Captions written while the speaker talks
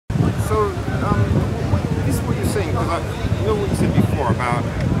So, this is what you're saying, because you know what you said before about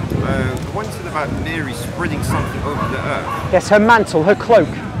the one you said about Mary spreading something over the earth. Yes, her mantle, her cloak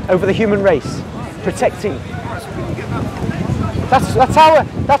over the human race, protecting. Right, so we can get that from.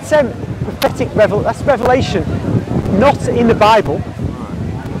 That's prophetic that's revelation, not in the Bible.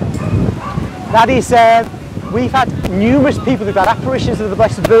 That is, we've had numerous people who've had apparitions of the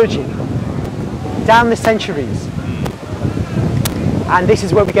Blessed Virgin down the centuries, and this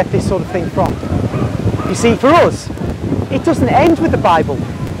is where we get this sort of thing from. You see, for us, it doesn't end with the Bible.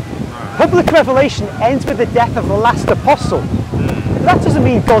 Public revelation ends with the death of the last apostle. But that doesn't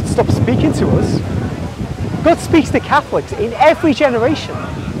mean God stops speaking to us. God speaks to Catholics in every generation.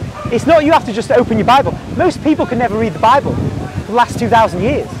 It's not you have to just open your Bible. Most people can never read the Bible for the last 2,000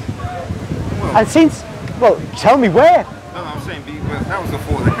 years. And since, well, tell me where. No, I'm saying that was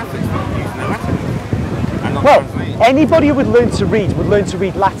before the Catholics were using the Latin and not Well, translating. anybody who would learn to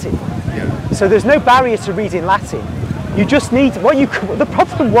read Latin. Yeah. So there's no barrier to reading Latin. You just need, the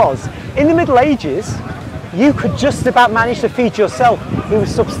problem was, in the Middle Ages, you could just about manage to feed yourself. It was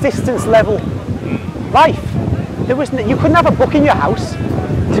subsistence level life. You couldn't have a book in your house.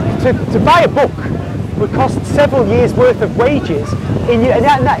 To buy a book would cost several years worth of wages. In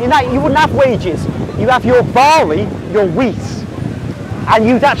that you wouldn't have wages. You have your barley, your wheat, and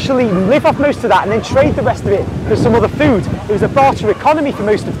you'd actually live off most of that and then trade the rest of it for some other food. It was a barter economy for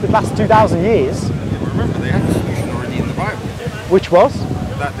most of the last 2,000 years. Yeah, but remember, they had the solution already in the Bible. Which was?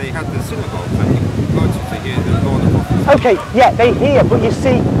 That they had the synagogues that you could go to hear the law and the prophets. Okay, yeah, they hear, but you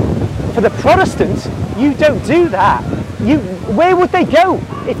see, for the Protestants, you don't do that. Where would they go?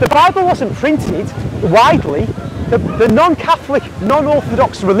 If the Bible wasn't printed widely, the non-Catholic,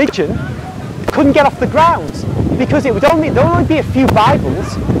 non-Orthodox religion couldn't get off the ground, because there'd only be a few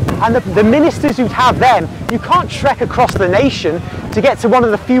Bibles, and the ministers who'd have them, you can't trek across the nation to get to one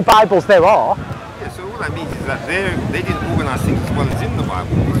of the few Bibles there are. Yeah, so all that means is that they didn't organise things as well as in the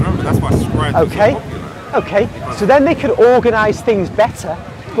Bible. Because remember, that's why scribes were so popular. Okay, so then they could organise things better,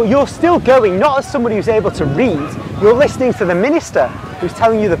 but you're still going, not as somebody who's able to read, you're listening to the minister who's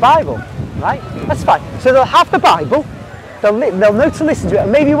telling you the Bible, right? That's fine. So they'll have the Bible, they'll know to listen to it,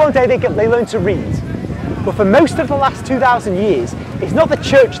 and maybe one day they learn to read. But for most of the last 2,000 years, it's not the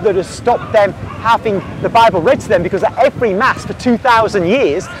church that has stopped them having the Bible read to them, because at every Mass for 2,000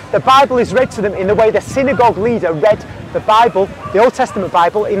 years, the Bible is read to them in the way the synagogue leader read the Bible, the Old Testament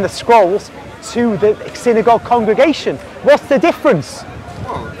Bible, in the scrolls to the synagogue congregation. What's the difference?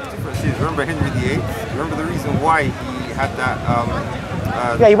 Well, the difference is, remember Henry VIII? Remember the reason why he had that...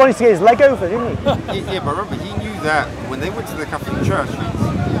 Yeah, he wanted to get his leg over, didn't he? Yeah, but remember, he knew that when they went to the Catholic Church,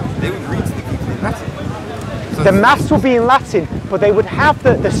 they would read to the people in Latin. So the Mass would be in Latin, but they would have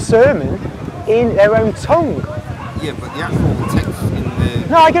the sermon in their own tongue. Yeah, but the actual text in the...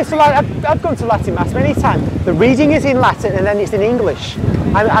 No, I guess I've gone to Latin Mass many times. The reading is in Latin and then it's in English.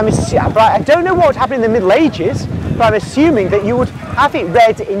 But I don't know what would happen in the Middle Ages, but I'm assuming that you would have it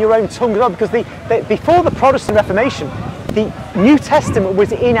read in your own tongue as well, because before the Protestant Reformation, the New Testament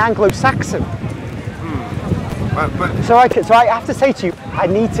was in Anglo-Saxon. So I have to say to you, I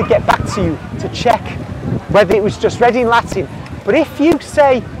need to get back to you to check whether it was just read in Latin. But if you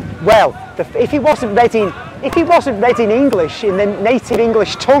say, well, if it wasn't read in English, in the native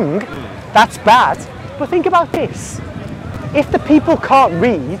English tongue, that's bad. But think about this. If the people can't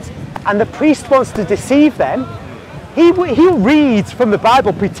read and the priest wants to deceive them, he'll read from the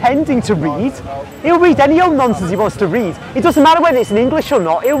Bible pretending to read. He'll read any old nonsense he wants to read. It doesn't matter whether it's in English or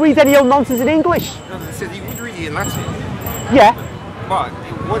not, he'll read any old nonsense in English. No, they said he would read it in Latin. Yeah. But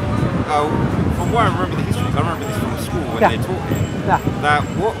from what I remember the history, I remember this from school when they taught it, that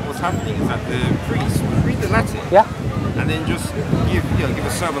what was happening is that the priest would read the Latin and then just give a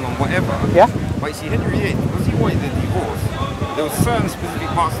sermon on whatever. Yeah. But you see, Henry VIII, because he wanted the divorce, there were certain specific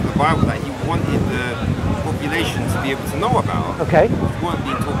parts of the Bible that he wanted the population to be able to know about. Okay. Which weren't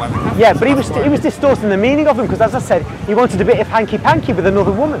being taught by the Catholics. Yeah, but he was distorting the meaning of them, because as I said, he wanted a bit of hanky-panky with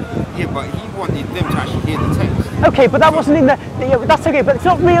another woman. Yeah, but he wanted them to actually hear the text. Okay, but that wasn't in the... that's okay, but it's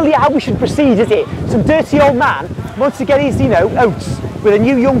not really how we should proceed, is it? Some dirty old man wants to get his, oats with a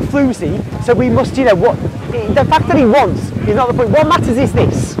new young floozy, so we must, the fact that he wants is not the point. What matters is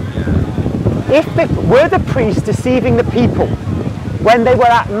this. Were the priests deceiving the people when they were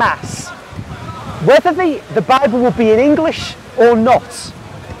at Mass, whether the Bible will be in English or not,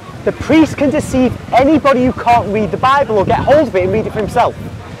 the priest can deceive anybody who can't read the Bible or get hold of it and read it for himself.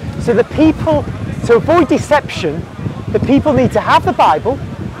 So the people, to avoid deception, the people need to have the Bible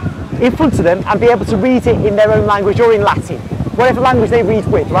in front of them and be able to read it in their own language or in Latin, whatever language they read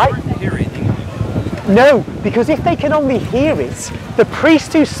with, right? Hear it in English. No, because if they can only hear it, the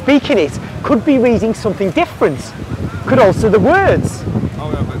priest who's speaking it could be reading something different. Could alter the words.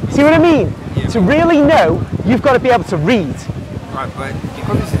 Oh, yeah, but See what I mean? Yeah, to really know, you've got to be able to read. Right, but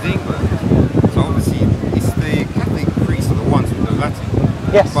because this is England, so obviously it's the Catholic priests are the ones who know Latin.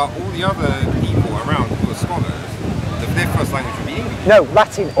 Yes. But all the other people around who are scholars, their first language would be English. No,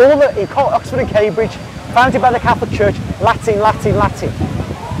 Latin. All in Oxford and Cambridge, founded by the Catholic Church, Latin, Latin, Latin.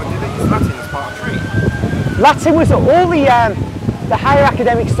 But did they use Latin as part of trade? Latin was all the higher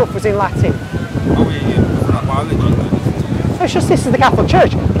academic stuff was in Latin. Oh yeah, because of that biology. It's just this is the Catholic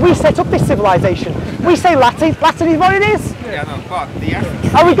Church. We set up this civilization. We say Latin. Latin is what it is. Yeah, no, but the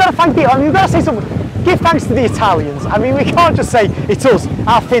actual And we've got to thank the. I mean, we've got to say something. Give thanks to the Italians. I mean, we can't just say it's us,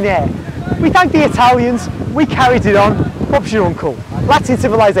 our thin air. We thank the Italians. We carried it on. Bob's your uncle. Latin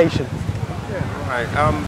civilization. Right.